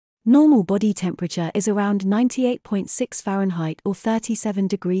Normal body temperature is around 98.6 Fahrenheit or 37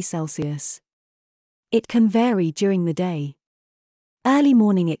 degrees Celsius. It can vary during the day. Early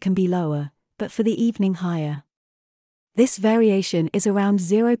morning it can be lower, but for the evening higher. This variation is around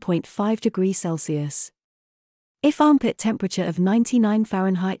 0.5 degrees Celsius. If armpit temperature of 99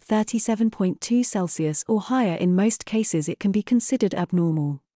 Fahrenheit 37.2 Celsius or higher, in most cases it can be considered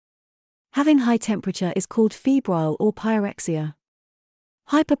abnormal. Having high temperature is called febrile or pyrexia.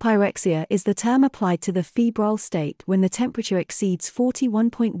 Hyperpyrexia is the term applied to the febrile state when the temperature exceeds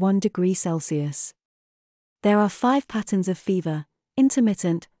 41.1 degrees Celsius. There are 5 patterns of fever: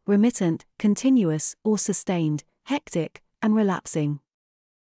 intermittent, remittent, continuous or sustained, hectic, and relapsing.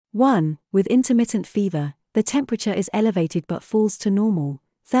 1. With intermittent fever, the temperature is elevated but falls to normal,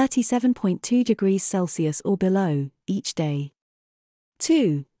 37.2 degrees Celsius or below, each day.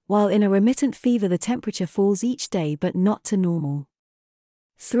 2. While in a remittent fever the temperature falls each day but not to normal.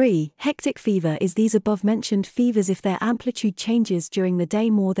 3. Hectic fever is these above-mentioned fevers if their amplitude changes during the day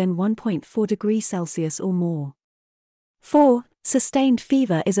more than 1.4 degrees Celsius or more. 4. Sustained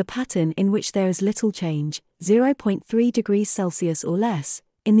fever is a pattern in which there is little change, 0.3 degrees Celsius or less,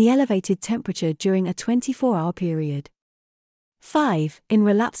 in the elevated temperature during a 24-hour period. 5. In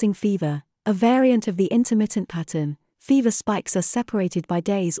relapsing fever, a variant of the intermittent pattern, fever spikes are separated by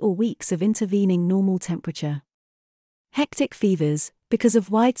days or weeks of intervening normal temperature. Hectic fevers, because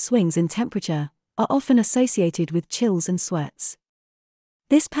of wide swings in temperature, are often associated with chills and sweats.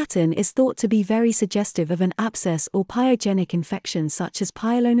 This pattern is thought to be very suggestive of an abscess or pyogenic infection such as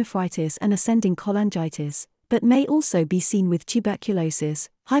pyelonephritis and ascending cholangitis, but may also be seen with tuberculosis,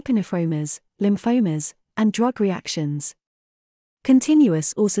 hypernephromas, lymphomas, and drug reactions.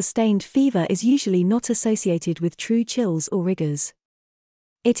 Continuous or sustained fever is usually not associated with true chills or rigors.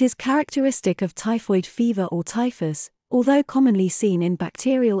 It is characteristic of typhoid fever or typhus, although commonly seen in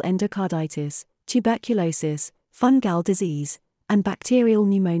bacterial endocarditis, tuberculosis, fungal disease, and bacterial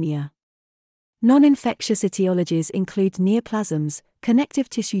pneumonia. Non-infectious etiologies include neoplasms, connective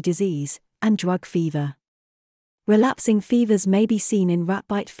tissue disease, and drug fever. Relapsing fevers may be seen in rat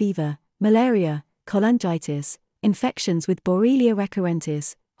bite fever, malaria, cholangitis, infections with Borrelia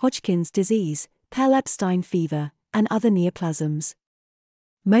recurrentis, Hodgkin's disease, Pell-Epstein fever, and other neoplasms.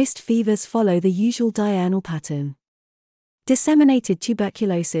 Most fevers follow the usual diurnal pattern. Disseminated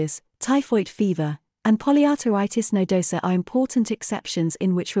tuberculosis, typhoid fever, and polyarteritis nodosa are important exceptions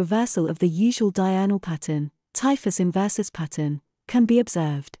in which reversal of the usual diurnal pattern, typhus inversus pattern, can be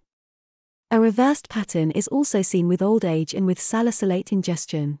observed. A reversed pattern is also seen with old age and with salicylate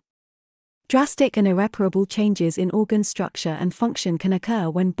ingestion. Drastic and irreparable changes in organ structure and function can occur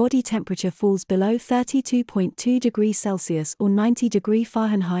when body temperature falls below 32.2 degrees Celsius or 90 degrees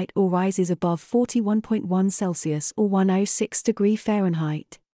Fahrenheit or rises above 41.1 Celsius or 106 degrees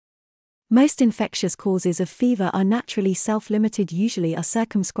Fahrenheit. Most infectious causes of fever are naturally self-limited, usually are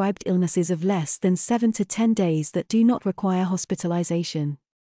circumscribed illnesses of less than 7 to 10 days that do not require hospitalization.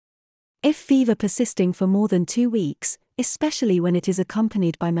 If fever persisting for more than 2 weeks, especially when it is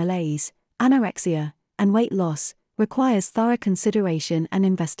accompanied by malaise, anorexia, and weight loss, requires thorough consideration and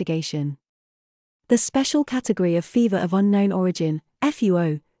investigation. The special category of fever of unknown origin,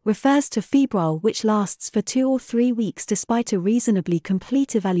 FUO, refers to febrile which lasts for 2 or 3 weeks despite a reasonably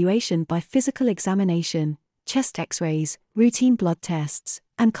complete evaluation by physical examination, chest X-rays, routine blood tests,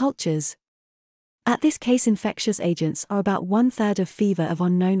 and cultures. At this case, infectious agents are about 1/3 of fever of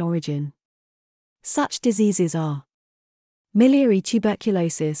unknown origin. Such diseases are miliary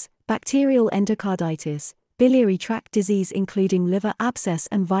tuberculosis, bacterial endocarditis, biliary tract disease including liver abscess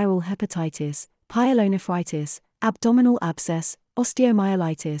and viral hepatitis, pyelonephritis, abdominal abscess,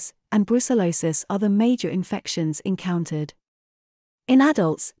 osteomyelitis, and brucellosis are the major infections encountered. In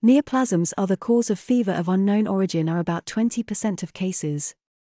adults, neoplasms are the cause of fever of unknown origin are about 20% of cases.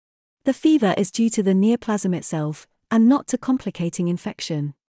 The fever is due to the neoplasm itself, and not to complicating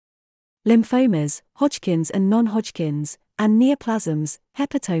infection. Lymphomas, Hodgkin's and non-Hodgkin's, and neoplasms,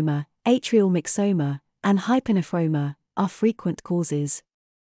 hepatoma, atrial myxoma, and hypernephroma, are frequent causes.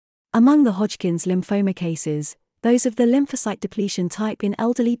 Among the Hodgkin's lymphoma cases, those of the lymphocyte depletion type in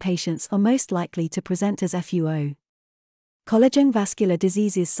elderly patients are most likely to present as FUO. Collagen vascular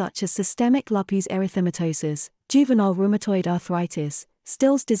diseases such as systemic lupus erythematosus, juvenile rheumatoid arthritis,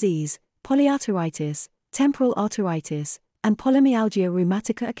 Still's disease, polyarteritis, temporal arteritis, and polymyalgia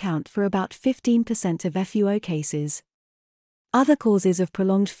rheumatica account for about 15% of FUO cases. Other causes of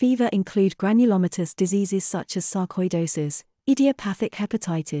prolonged fever include granulomatous diseases such as sarcoidosis, idiopathic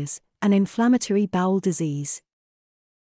hepatitis, and inflammatory bowel disease.